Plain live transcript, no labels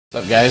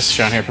What's up, guys?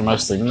 Sean here for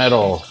Mostly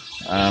Metal.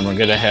 We're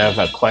going to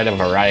have quite a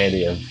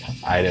variety of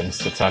items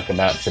to talk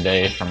about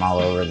today from all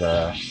over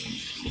the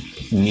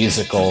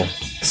musical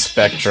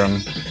spectrum.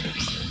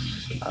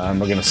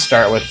 We're going to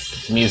start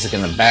with music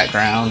in the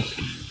background.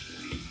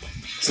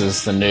 This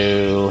is the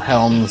new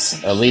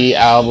Helms Alee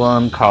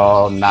album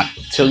called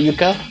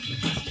Noctiluca.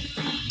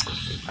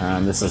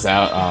 This is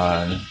out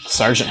on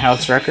Sargent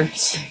House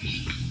Records.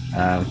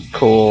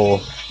 Cool.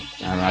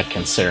 I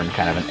consider them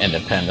kind of an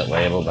independent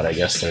label, but I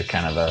guess they're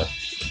kind of a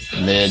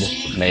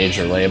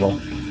mid-major label.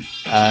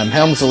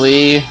 Helms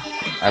Alee,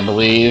 I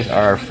believe,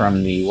 are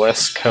from the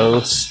West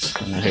Coast.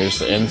 And here's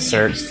the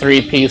inserts.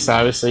 Three-piece,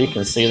 obviously. You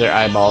can see their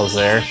eyeballs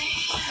there.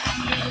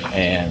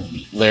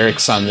 And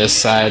lyrics on this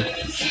side.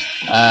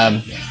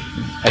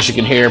 As you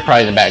can hear,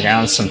 probably in the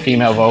background, some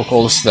female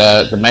vocals.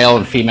 The male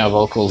and female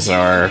vocals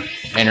are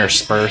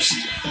interspersed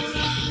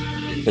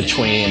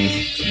between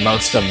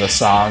most of the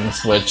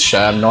songs, which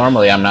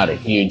normally I'm not a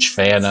huge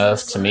fan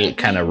of. To me, it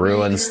kind of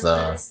ruins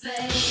the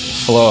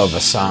flow of a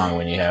song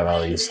when you have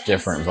all these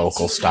different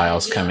vocal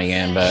styles coming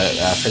in, but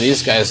for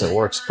these guys it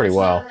works pretty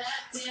well.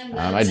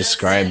 I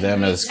describe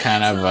them as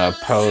kind of a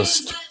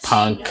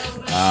post-punk,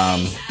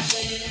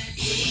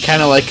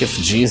 kind of like if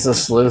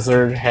Jesus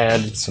Lizard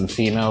had some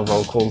female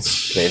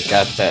vocals. They've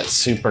got that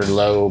super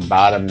low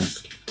bottom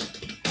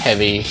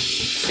heavy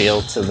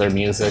feel to their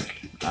music.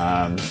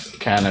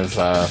 Kind of,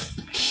 I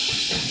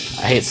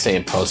hate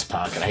saying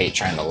post-punk, and I hate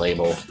trying to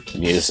label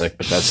music,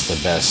 but that's the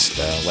best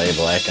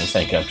label I can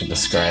think of to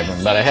describe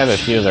them. But I have a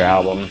few of their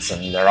albums,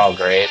 and they're all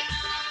great.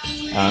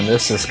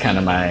 This is kind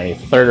of my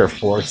third or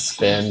fourth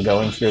spin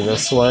going through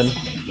this one,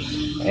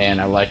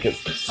 and I like it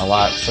a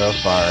lot so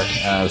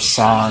far.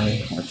 Song,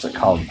 what's it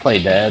called?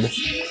 Play Dead.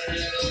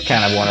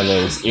 Kind of one of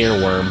those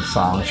earworm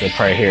songs. You'll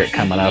probably hear it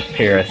coming up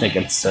here. I think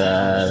it's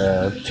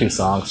 2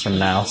 songs from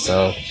now,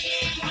 so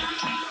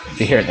if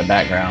you hear it in the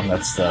background,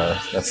 that's the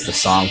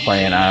song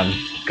playing.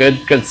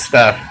 Good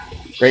stuff.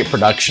 Great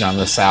production on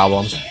this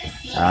album,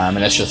 and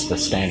it's just the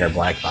standard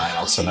black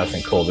vinyl, so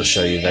nothing cool to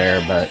show you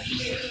there. But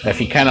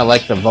if you kind of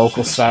like the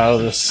vocal style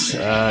of this,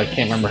 I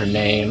can't remember her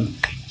name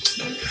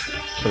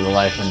for the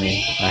life of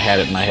me. I had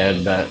it in my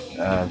head, but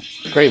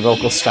great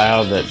vocal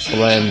style that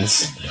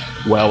blends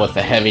well with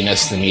the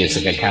heaviness of the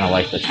music. I kind of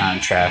like the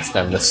contrast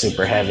of the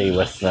super heavy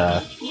with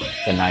the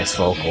nice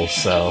vocals.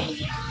 So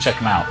check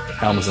them out,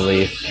 Helms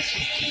Alee.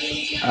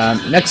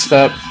 Next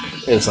up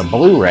is a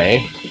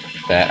Blu-ray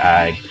that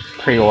I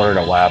pre-ordered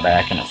a while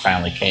back, and it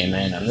finally came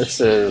in, and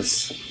this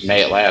is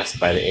May It Last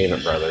by the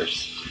Avett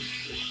Brothers.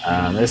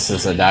 This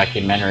is a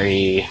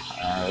documentary.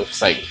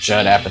 Looks like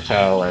Judd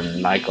Apatow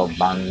and Michael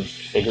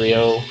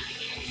Bonfiglio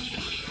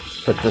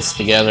put this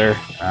together.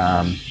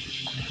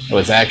 It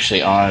was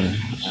actually on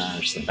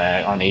there's the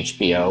back on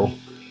HBO.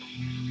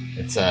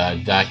 It's a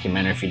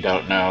documentary. If you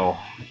don't know,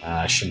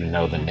 I should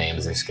know the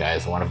names of these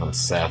guys. One of them's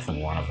Seth,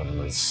 and one of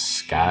them is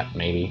Scott,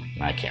 maybe.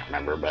 I can't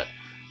remember, but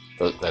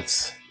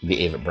that's the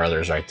Avett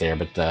Brothers right there.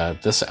 But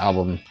this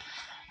album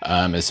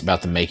is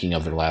about the making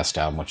of their last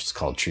album, which is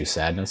called True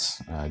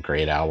Sadness.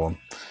 Great album.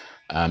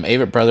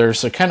 Avett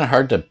Brothers are kind of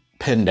hard to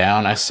pin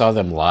down. I saw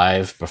them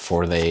live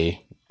before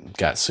they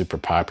got super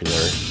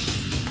popular,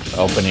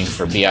 opening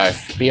for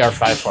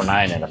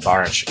BR549 in a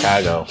bar in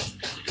Chicago.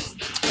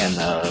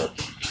 And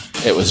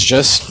it was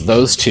just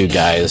those two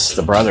guys,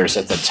 the brothers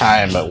at the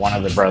time, but one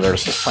of the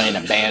brothers was playing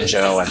a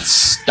banjo and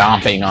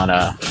stomping on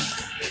a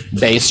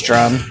bass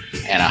drum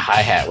and a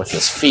hi-hat with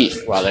his feet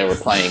while they were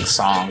playing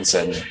songs,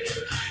 and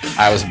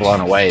I was blown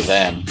away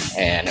then.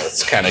 And it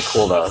was kind of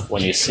cool to,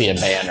 when you see a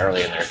band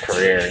early in their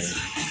career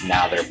and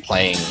now they're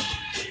playing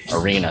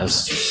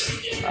arenas.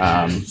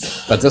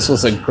 But this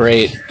was a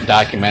great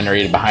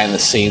documentary behind the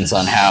scenes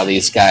on how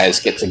these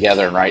guys get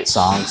together and write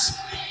songs.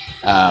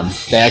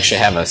 They actually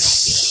have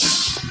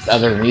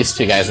other than these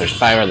two guys, there's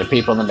 5 other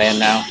people in the band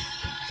now,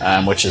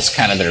 which is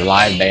kind of their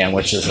live band,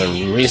 which is a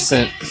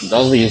recent,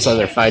 all these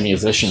other 5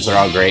 musicians are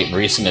all great,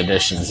 recent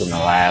additions in the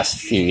last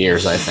few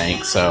years, I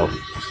think. So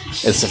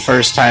it's the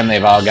first time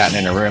they've all gotten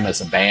in a room as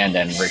a band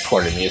and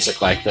recorded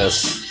music like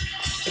this.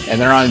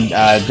 And they're on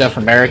Deaf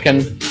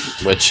American,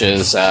 which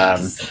is,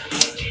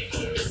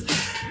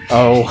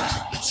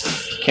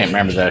 can't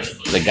remember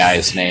the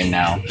guy's name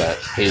now, but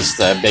he's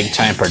the big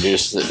time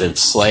producer that did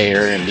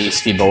Slayer and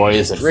Beastie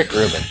Boys and Rick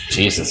Rubin.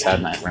 Jesus, how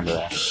did I remember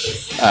that?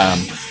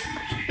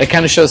 It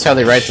kind of shows how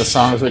they write the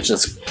songs, which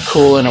is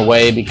cool in a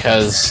way,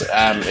 because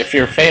if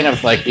you're a fan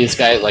of like these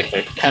guys, like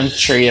the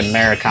country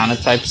Americana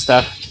type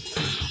stuff,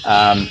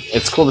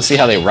 it's cool to see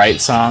how they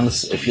write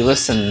songs. If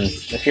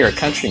you're a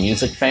country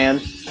music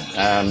fan,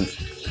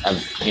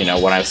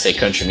 when I say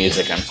country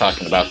music, I'm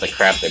talking about the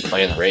crap they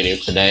play on the radio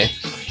today.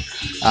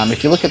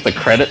 If you look at the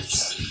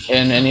credits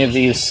in any of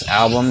these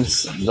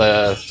albums,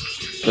 the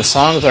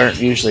songs aren't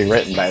usually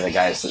written by the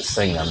guys that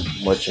sing them,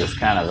 which is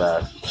kind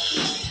of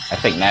I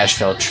think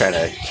Nashville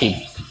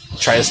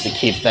tries to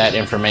keep that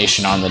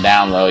information on the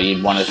down low.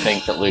 You'd want to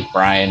think that Luke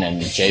Bryan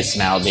and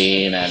Jason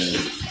Aldean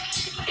and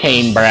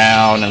Kane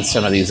Brown and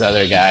some of these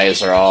other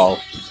guys are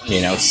all,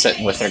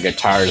 sitting with their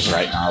guitars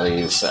writing all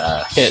these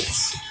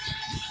hits.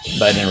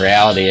 But in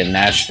reality, in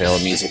Nashville,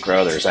 Music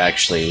Row,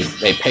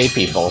 they pay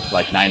people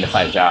like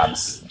 9-to-5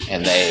 jobs,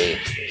 and they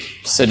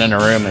sit in a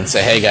room and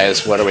say, hey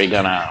guys, what are we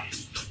gonna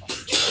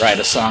write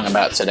a song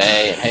about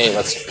today? And hey,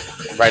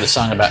 let's write a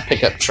song about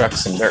pickup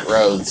trucks and dirt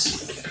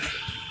roads.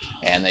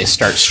 And they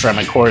start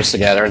strumming chords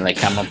together, and they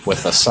come up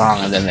with a song,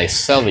 and then they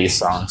sell these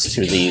songs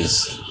to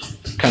these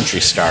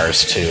country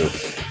stars to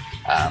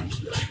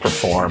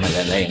perform, and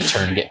then they in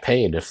turn get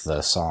paid if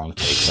the song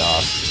takes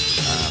off.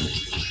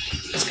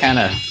 It's kind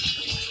of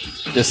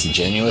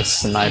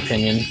disingenuous in my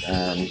opinion.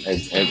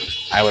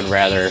 I would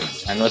rather,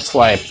 and that's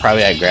why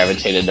I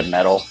gravitated to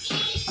metal.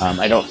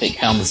 I don't think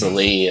Helms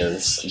Alee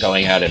is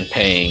going out and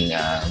paying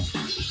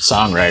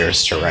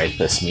songwriters to write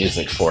this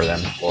music for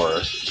them,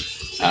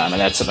 and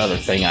that's another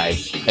thing I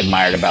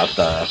admired about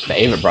the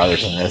Avett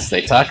brothers in this.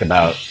 They talk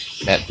about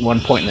at one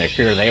point in their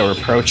career they were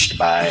approached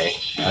by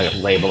a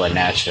label in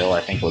Nashville,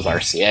 I think it was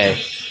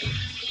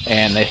RCA,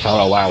 and they thought,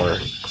 oh wow, we're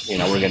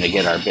going to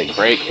get our big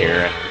break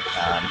here,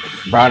 and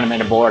brought them in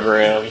a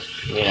boardroom,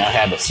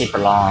 had a super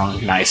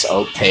long, nice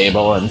oak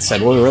table, and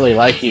said, well, we really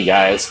like you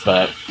guys,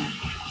 but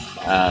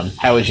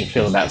how would you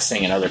feel about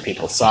singing other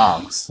people's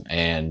songs?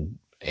 And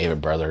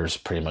Avett brothers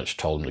pretty much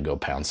told them to go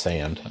pound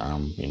sand.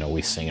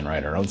 We sing and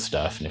write our own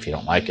stuff, and if you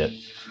don't like it,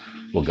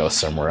 we'll go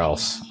somewhere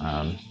else.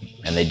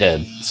 And they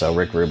did. So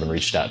Rick Rubin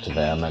reached out to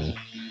them, and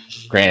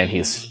granted,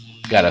 he's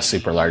got a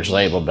super large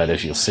label, but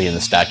as you'll see in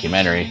this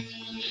documentary,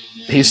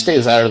 he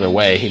stays out of their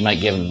way. He might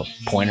give them a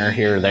pointer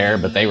here or there,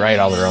 but they write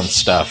all their own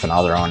stuff, and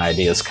all their own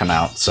ideas come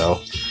out.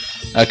 So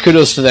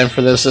kudos to them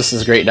for this. This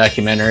is a great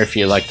documentary if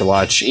you like to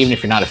watch, even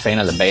if you're not a fan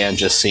of the band,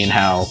 just seeing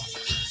how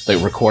the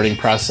recording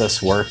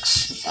process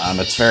works.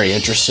 It's very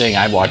interesting.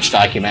 I watch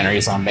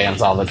documentaries on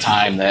bands all the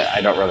time that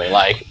I don't really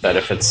like, but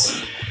if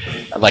it's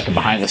like a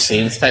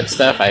behind-the-scenes type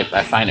stuff,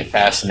 I find it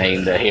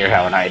fascinating to hear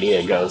how an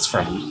idea goes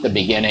from the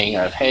beginning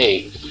of,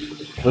 hey,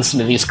 listen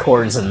to these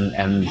chords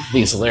and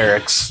these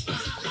lyrics,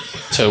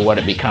 to what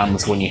it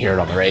becomes when you hear it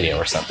on the radio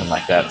or something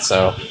like that.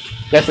 So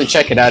definitely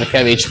check it out. If you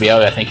have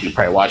HBO, I think you can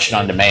probably watch it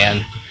on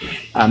demand.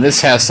 This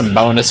has some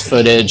bonus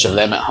footage of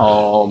them at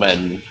home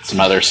and some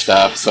other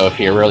stuff. So if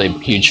you're a really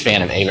huge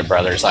fan of Avett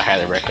Brothers, I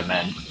highly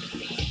recommend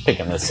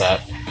picking this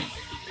up.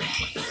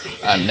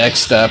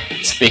 Next up,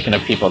 speaking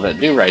of people that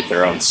do write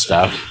their own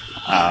stuff,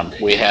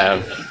 we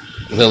have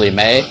Lillie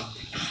Mae.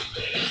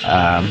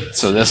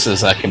 So this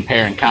is a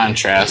compare and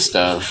contrast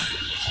of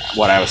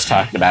what I was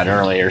talking about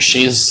earlier.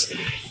 She's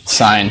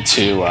signed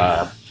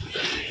to,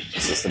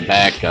 this is the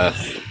back,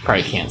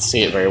 probably can't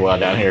see it very well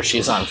down here.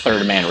 She's on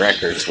Third Man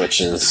Records,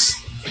 which is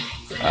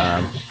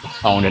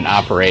owned and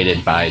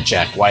operated by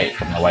Jack White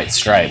from the White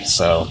Stripes.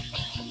 So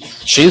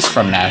she's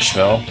from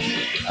Nashville.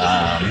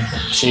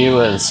 She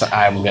was,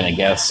 I'm going to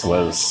guess,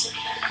 was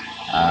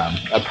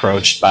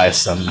approached by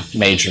some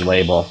major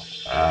label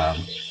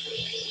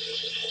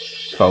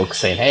folks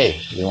saying, hey,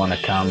 you want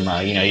to come,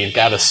 you've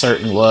got a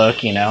certain look,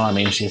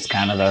 she's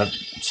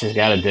she's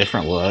got a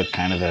different look,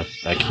 kind of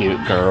a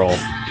cute girl,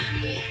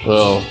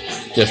 little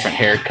different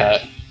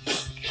haircut.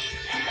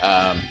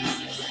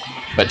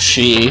 But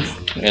she,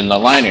 in the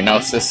liner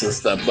notes, this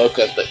is the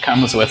booklet that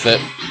comes with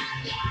it.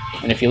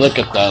 And if you look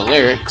at the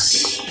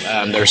lyrics,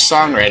 there's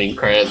songwriting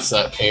credits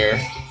up here.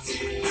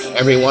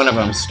 Every one of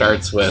them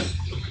starts with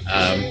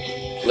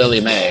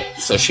Lillie Mae.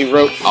 So she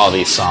wrote all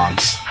these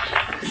songs.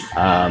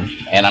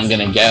 And I'm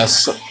going to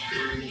guess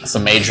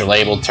some major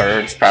label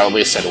turds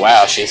probably said,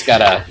 wow, she's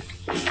got a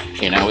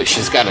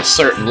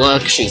certain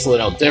look. She's a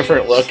little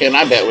different looking.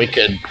 I bet we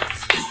could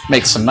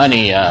make some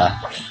money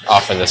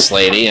off of this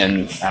lady.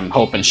 And I'm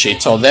hoping she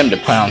told them to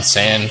pound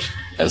sand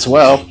as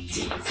well.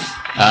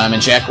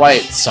 And Jack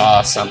White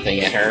saw something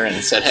in her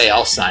and said, hey,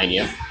 I'll sign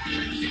you.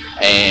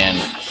 And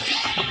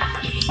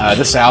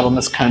this album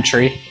is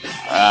country.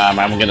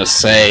 I'm going to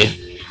say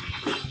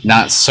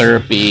not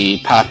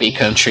syrupy, poppy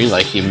country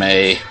like you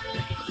may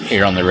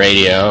hear on the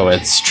radio.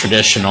 It's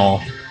traditional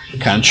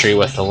country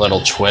with a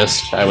little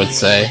twist, I would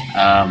say.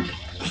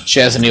 She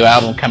has a new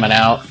album coming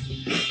out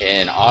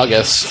in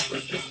August.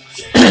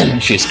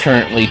 She's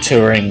currently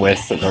touring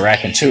with the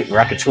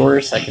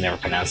Raconteurs. I can never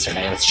pronounce their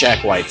name. It's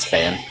Jack White's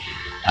band.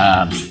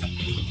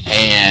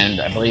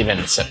 And I believe in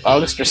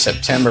August or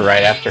September,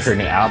 right after her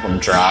new album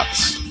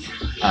drops,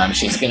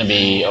 she's going to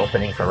be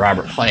opening for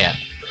Robert Plant.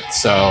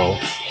 So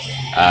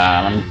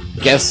I'm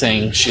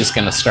guessing she's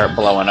going to start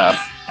blowing up,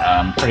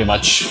 pretty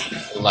much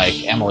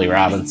like Emily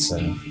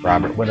Robinson.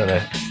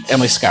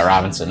 Emily Scott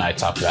Robinson. I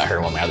talked about her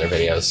in one of my other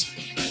videos.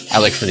 I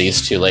look for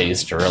these two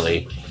ladies to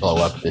really blow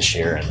up this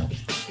year, and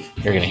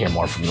you're going to hear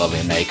more from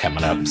Lillie Mae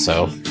coming up.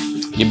 So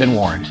you've been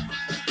warned,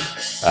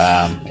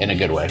 in a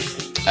good way.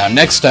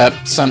 Next up,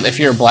 if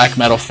you're a black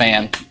metal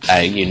fan,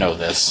 you know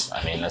this.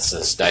 This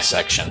is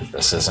Dissection.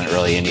 This isn't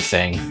really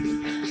anything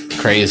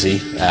crazy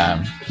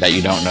that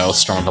you don't know.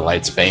 Storm the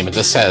Light's Bane, but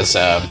this has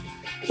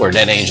Where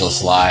Dead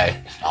Angels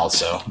Lie.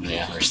 Also,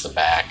 yeah, there's the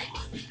back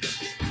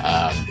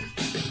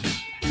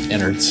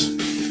innards,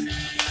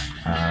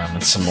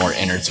 and some more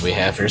innards we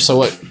have here. So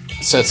what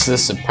sets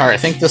this apart? I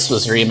think this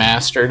was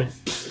remastered.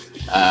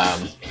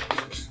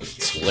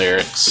 Let's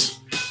lyrics.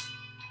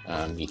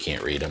 You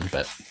can't read them,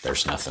 but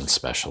there's nothing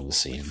special to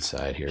see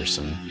inside. Here's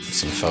some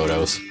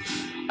photos.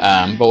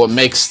 But what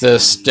makes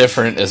this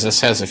different is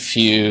this has a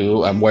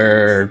few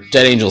Where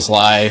Dead Angels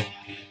Lie.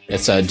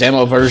 It's a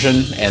demo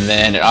version, and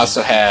then it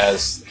also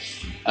has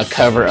a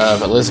cover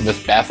of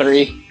Elizabeth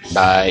Bathory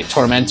by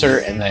Tormentor,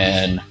 and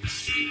then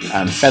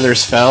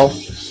Feathers Fell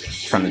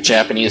from the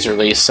Japanese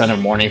release, Son of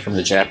Morning from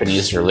the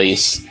Japanese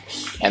release,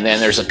 and then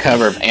there's a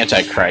cover of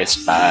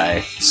Antichrist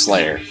by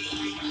Slayer.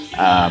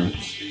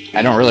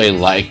 I don't really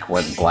like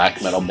when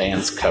black metal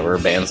bands cover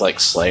bands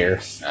like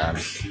Slayer.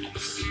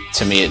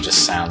 To me, it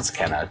just sounds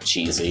kind of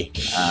cheesy,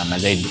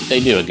 and they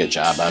do a good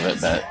job of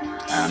it, but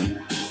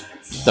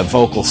the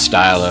vocal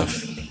style of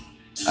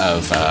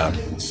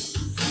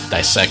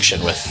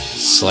Dissection with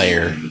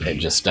Slayer, it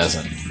just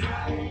doesn't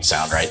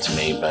sound right to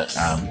me. But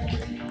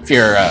if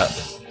you're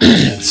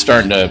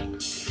starting to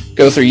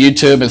go through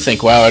YouTube and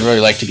think, wow, I'd really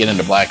like to get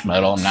into black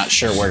metal, I'm not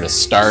sure where to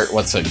start,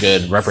 what's a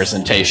good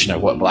representation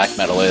of what black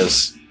metal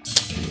is,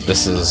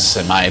 this is,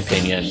 in my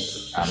opinion,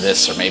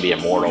 this or maybe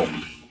Immortal,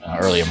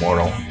 early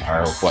Immortal,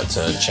 are what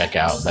to check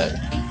out. But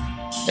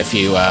if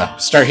you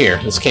start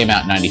here, this came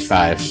out in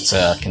 '95. It's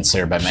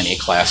considered by many a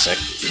classic.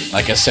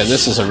 Like I said,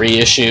 this is a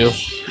reissue.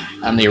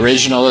 The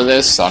original of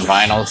this on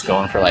vinyl is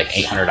going for like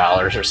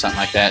 $800 or something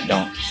like that.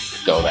 Don't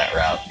go that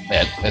route.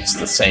 It's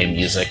the same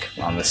music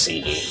on the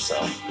CD. So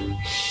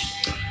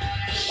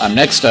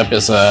next up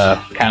is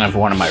kind of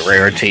one of my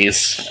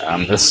rarities.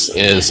 This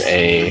is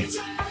a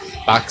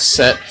box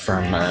set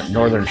from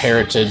Northern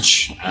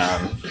Heritage,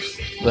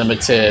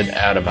 limited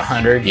out of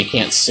 100. You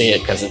can't see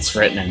it because it's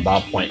written in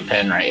ballpoint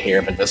pen right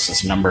here, but this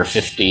is number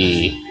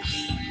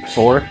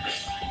 54.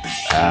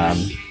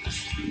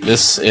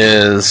 This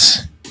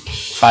is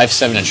 5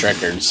 7-inch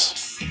records.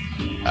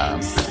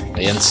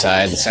 The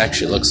inside, this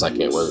actually looks like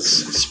it was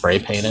spray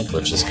painted,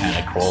 which is kind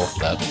of cool.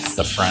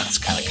 The front's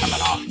kind of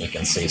coming off, and you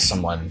can see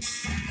someone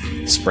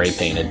spray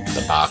painted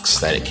the box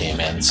that it came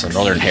in. So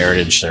Northern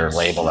Heritage, they're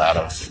labeled out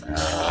of,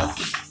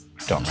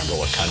 don't remember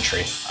what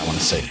country. I want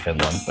to say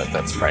Finland, but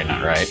that's probably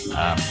not right.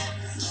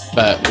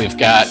 But we've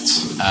got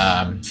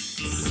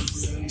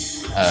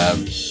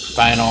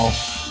vinyl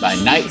by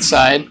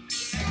Nightside.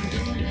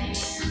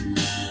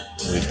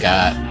 We've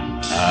got,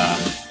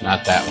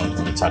 not that one,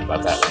 let me talk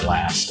about that one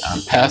last.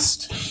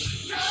 Pest.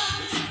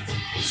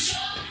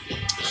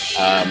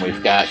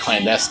 We've got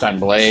Clandestine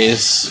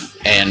Blaze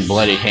and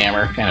Bloody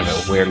Hammer, kind of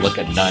a weird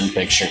looking nun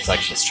picture. It's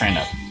like she's trying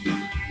to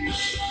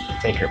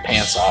take her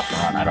pants off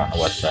and run. I don't know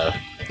what the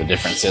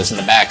difference is. And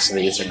the backs of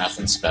these are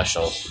nothing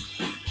special.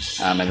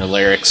 And the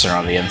lyrics are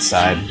on the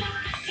inside.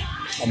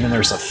 And then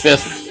there's a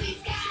 5th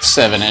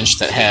 7-inch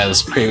that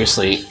has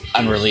previously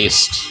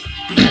unreleased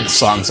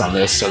songs on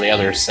this. So the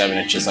other 7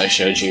 inches I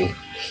showed you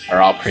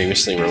are all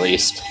previously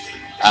released.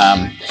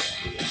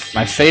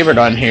 My favorite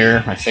on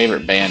here, my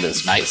favorite band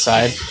is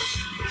Nightside.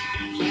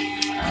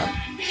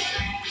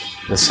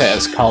 This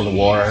has Call to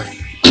War,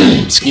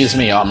 excuse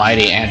me,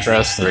 Almighty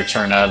Andros, The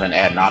Return of, and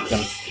Ad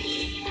Noctem.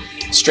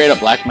 Straight up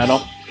black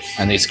metal.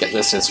 And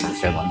this is from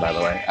Finland, by the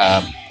way.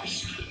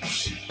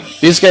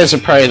 These guys are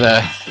probably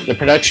the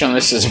production on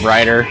this is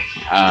brighter.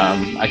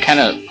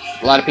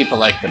 A lot of people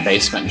like the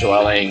basement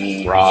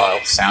dwelling, raw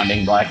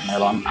sounding black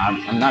metal.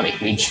 I'm not a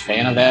huge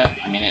fan of that.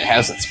 I mean, it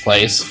has its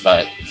place,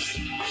 but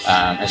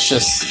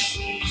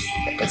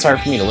it's hard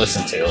for me to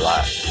listen to a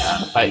lot.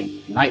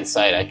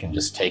 Nightside, I can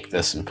just take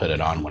this and put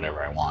it on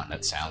whenever I want, and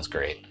it sounds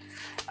great.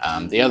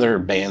 The other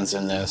bands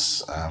in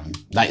this,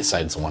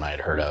 Nightside's the one I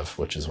had heard of,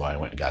 which is why I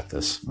went and got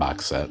this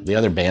box set. The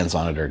other bands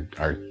on it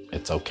are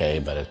it's okay,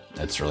 but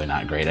it's really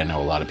not great. I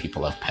know a lot of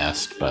people love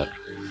Pest, but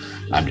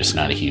I'm just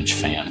not a huge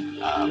fan.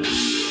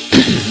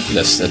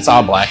 It's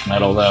all black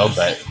metal though,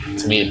 but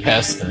to me,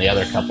 Pest and the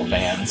other couple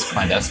bands,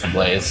 Clandestine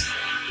Blaze,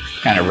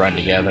 kind of run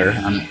together.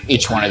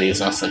 Each one of these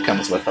also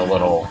comes with a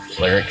little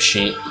lyric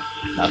sheet,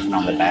 nothing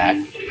on the back.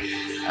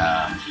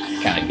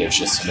 Kind of gives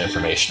you some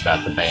information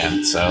about the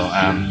band. So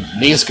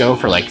these go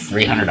for like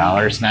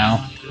 $300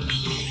 now.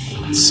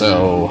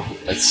 So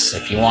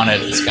if you want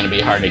it, it's going to be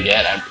hard to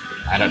get.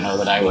 I don't know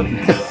that I would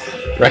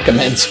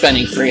recommend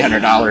spending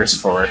 $300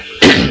 for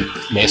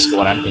basically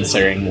what I'm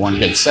considering one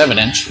good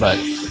 7-inch, but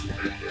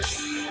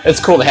it's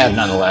cool to have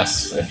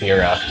nonetheless if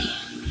you're a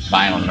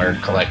vinyl nerd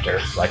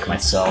collector like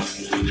myself.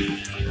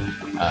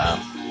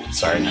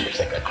 Sorry, I'm going to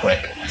take a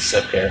quick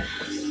sip here.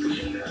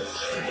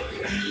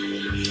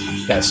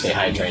 Gotta stay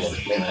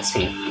hydrated in this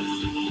heat.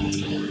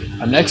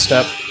 Next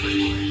up,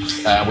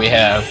 we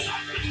have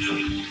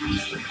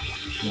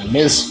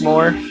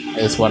Mizmor,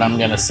 is what I'm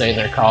gonna say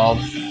they're called.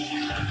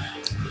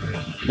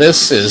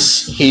 This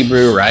is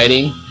Hebrew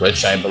writing,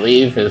 which I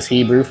believe is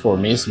Hebrew for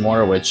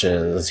Mizmor, which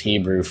is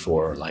Hebrew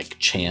for like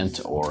chant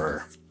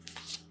or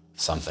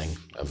something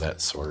of that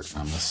sort.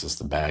 This is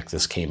the back.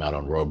 This came out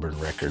on Roadburn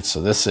Records.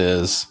 So this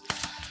is,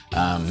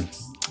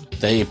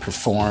 they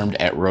performed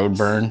at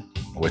Roadburn,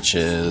 which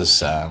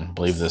is, I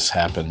believe this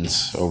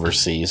happens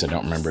overseas. I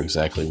don't remember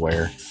exactly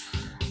where.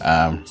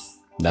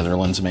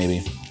 Netherlands,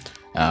 maybe.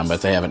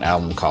 But they have an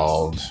album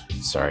called,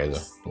 sorry,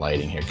 the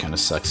lighting here kind of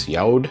sucks.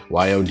 Yodh,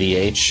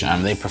 Y-O-D-H.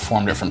 They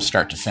performed it from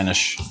start to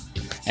finish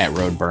at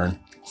Roadburn.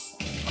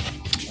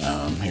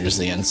 Here's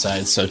the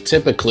inside. So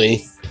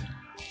typically,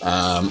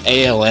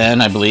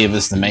 ALN, I believe,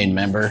 is the main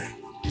member.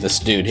 This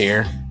dude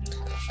here.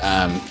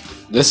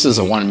 This is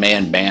a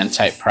one-man band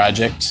type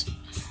project,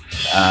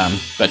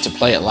 but to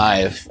play it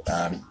live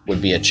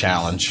would be a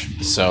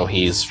challenge. So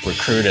he's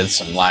recruited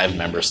some live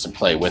members to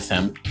play with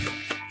him,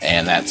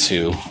 and that's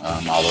who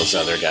all those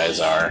other guys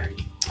are.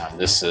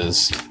 This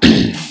is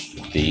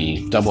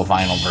the double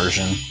vinyl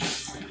version,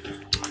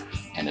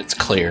 and it's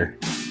clear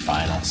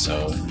vinyl.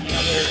 So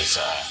there's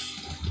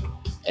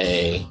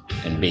A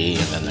and B,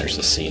 and then there's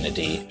a C and a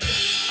D.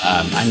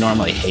 I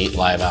normally hate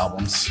live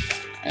albums,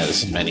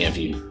 as many of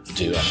you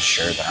do. I'm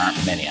sure there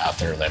aren't many out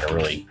there that are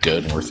really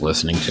good and worth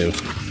listening to.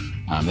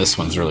 This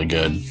one's really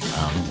good.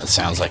 It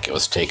sounds like it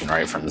was taken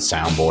right from the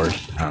soundboard.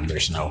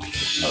 There's no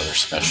other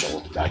special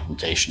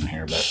documentation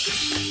here, but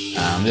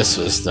this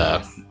was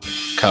the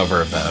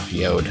cover of the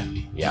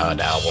Yodh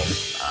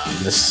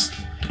album. This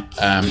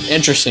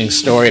interesting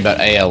story about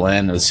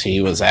ALN is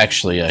he was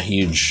actually a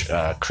huge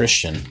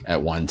Christian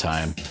at one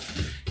time,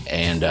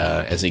 and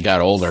as he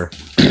got older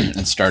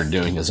and started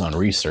doing his own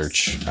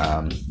research,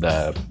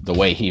 the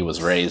way he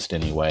was raised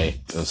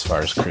anyway, as far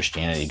as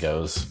Christianity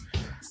goes,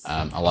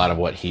 a lot of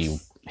what he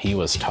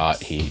was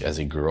taught, as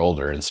he grew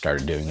older and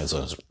started doing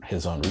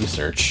his own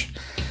research,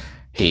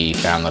 he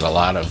found that a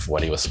lot of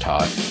what he was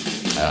taught,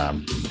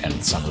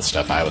 and some of the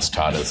stuff I was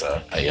taught as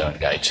a young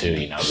guy too,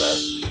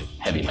 the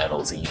heavy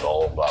metal's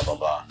evil, blah, blah,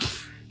 blah.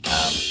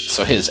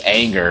 So his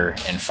anger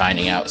in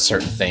finding out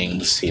certain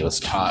things he was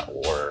taught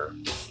were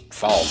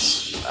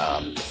false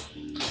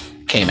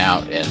came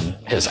out in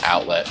his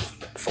outlet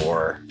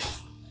for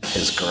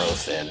his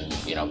growth in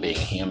being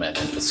human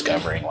and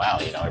discovering, wow,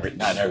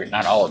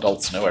 not all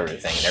adults know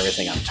everything, and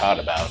everything I'm taught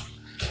about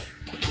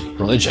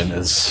religion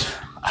is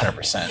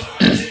 100%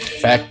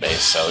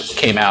 fact-based. So it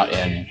came out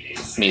in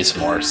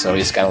Mizmor. So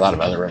he's got a lot of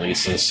other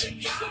releases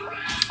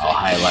I'll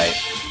highlight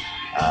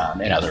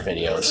in other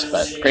videos,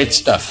 but great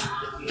stuff.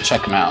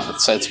 Check them out.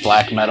 It's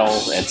black metal.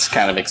 It's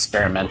kind of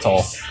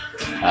experimental.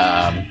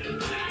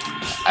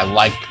 I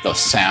like the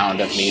sound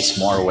of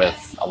Mizmor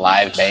with a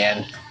live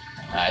band.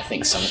 I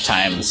think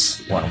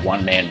sometimes when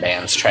one-man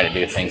bands try to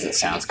do things, it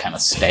sounds kind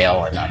of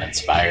stale and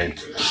uninspired.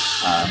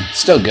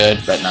 Still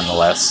good, but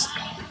nonetheless,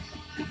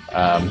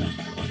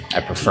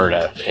 I prefer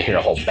to hear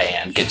a whole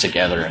band get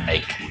together and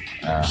make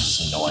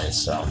some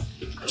noise. So,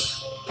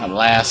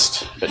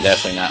 last but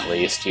definitely not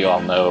least, you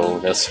all know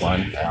this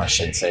one. I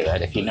shouldn't say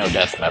that. If you know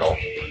death metal,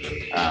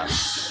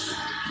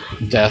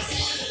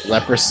 Death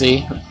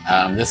Leprosy.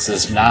 This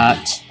is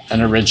not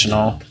an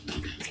original.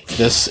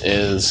 This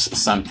is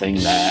something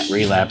that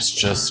Relapse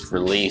just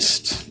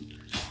released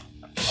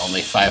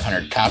only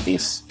 500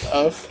 copies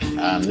of.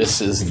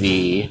 This is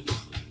the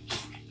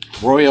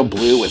Royal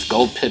Blue with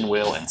Gold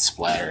Pinwheel and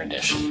Splatter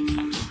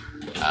Edition.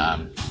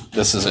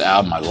 This is an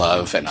album I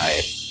love and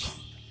I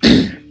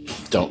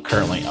don't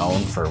currently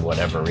own for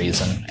whatever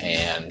reason,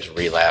 and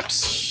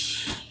Relapse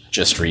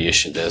just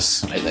reissued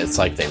this. It's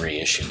like they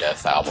reissue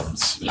Death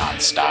albums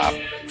non-stop.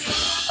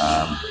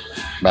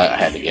 But I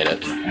had to get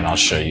it, and I'll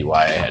show you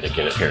why I had to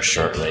get it here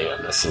shortly.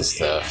 And this is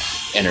the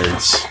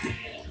innards,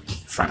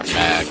 front and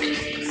back.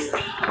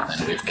 And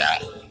then we've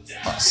got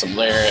some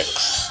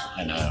lyrics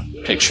and a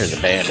picture of the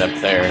band up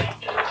there.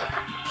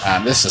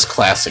 This is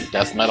classic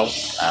death metal.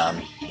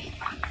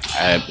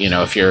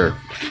 If you're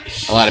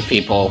a lot of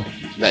people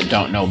that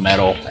don't know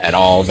metal at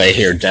all, they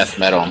hear death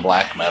metal and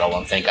black metal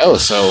and think, oh,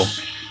 so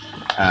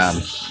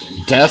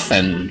Death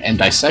and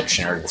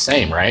Dissection are the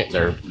same, right?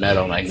 They're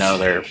metal. Like, no,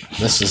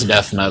 this is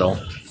death metal,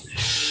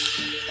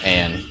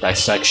 and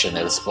Dissection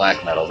is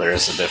black metal. There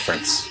is a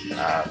difference.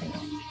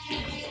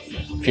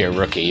 If you're a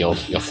rookie, you'll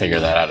figure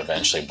that out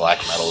eventually. Black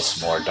metal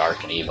is more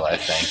dark and evil, I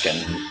think,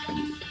 and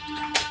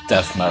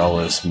death metal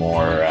is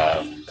more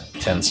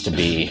tends to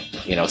be,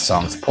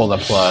 songs Pull the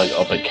Plug,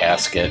 Open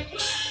Casket,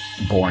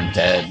 Born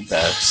Dead.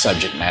 The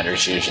subject matter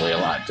is usually a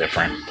lot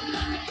different.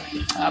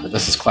 But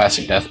this is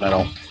classic death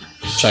metal.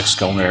 Chuck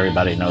Schuldiner,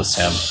 everybody knows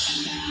him.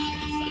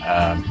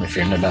 If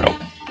you're into metal,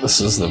 this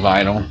is the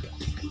vinyl.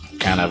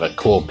 Kind of a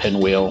cool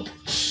pinwheel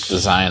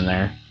design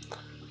there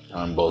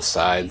on both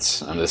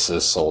sides. And this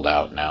is sold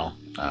out now.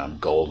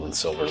 Gold and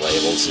silver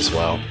labels as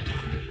well.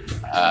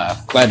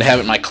 Glad to have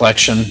it in my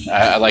collection.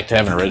 I like to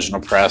have an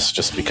original press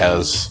just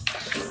because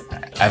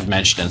I've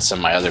mentioned in some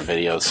of my other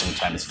videos,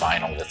 sometimes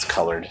vinyl that's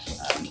colored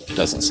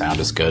doesn't sound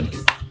as good.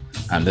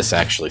 This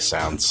actually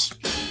sounds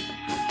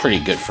pretty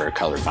good for a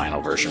colored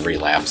vinyl version.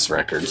 Relapse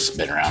Records,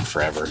 been around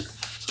forever.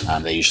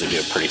 They usually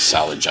do a pretty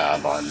solid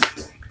job on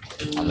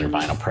their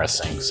vinyl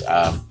pressings.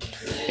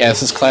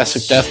 This is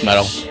classic death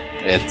metal.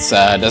 It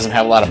doesn't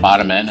have a lot of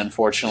bottom end,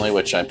 unfortunately,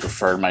 which I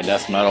prefer in my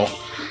death metal,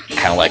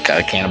 kind of like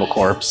Cannibal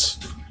Corpse.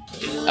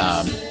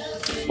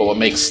 But what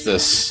makes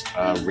this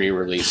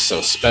re-release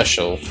so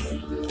special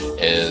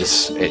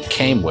is it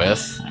came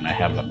with, and I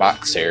have the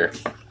box here,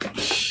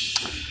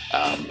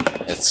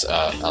 it's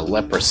a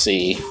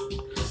Leprosy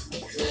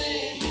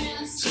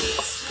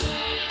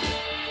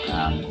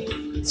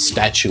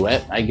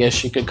statuette, I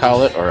guess you could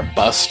call it, or a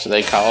bust,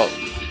 they call it.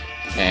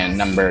 And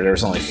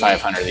there's only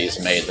 500 of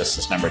these made. This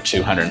is number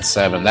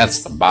 207.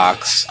 That's the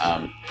box.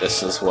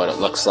 This is what it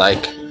looks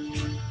like.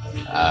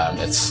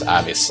 It's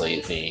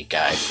obviously the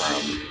guy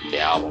from the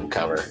album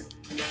cover.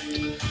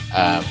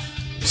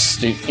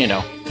 You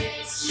know,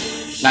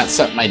 not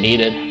something I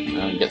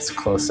needed. Gets a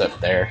close up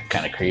there,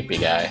 kind of creepy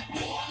guy.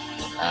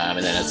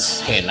 And then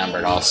it's hand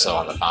numbered also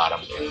on the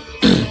bottom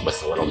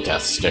with a little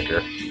death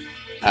sticker.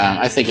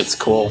 I think it's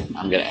cool.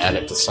 I'm going to add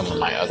it to some of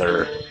my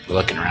other,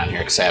 looking around here,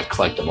 because I have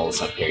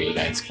collectibles up here you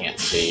guys can't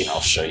see.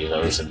 I'll show you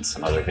those in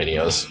some other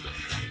videos.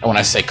 And when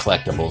I say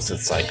collectibles,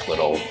 it's like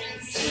little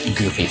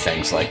goofy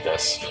things like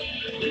this.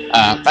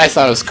 I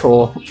thought it was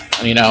cool.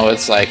 You know,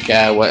 it's like,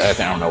 I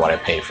don't know what I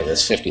paid for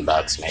this,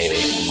 $50 maybe.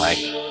 I'm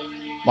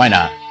like, why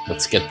not?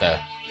 Let's get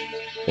the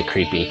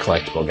creepy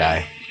collectible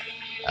guy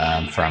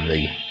from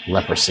the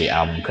Leprosy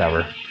album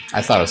cover.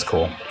 I thought it was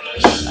cool.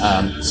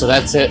 So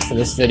that's it for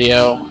this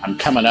video. I'm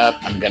coming up.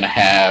 I'm going to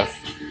have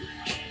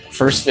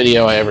first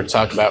video I ever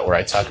talk about where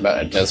I talk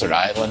about a Desert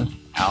Island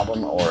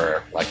album,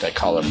 or like I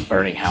call it,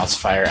 Burning House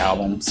Fire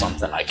album,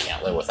 something I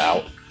can't live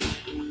without.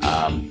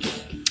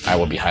 I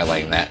will be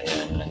highlighting that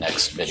in the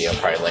next video,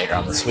 probably later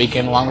on this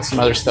weekend, along with some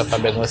other stuff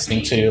I've been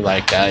listening to,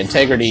 like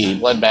Integrity,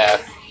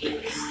 Bloodbath,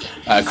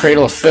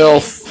 Cradle of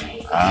Filth,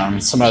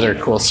 some other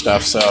cool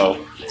stuff.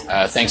 So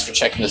thanks for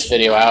checking this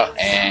video out,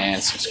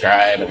 and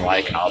subscribe and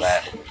like and all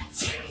that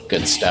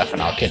good stuff,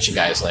 and I'll catch you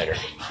guys later.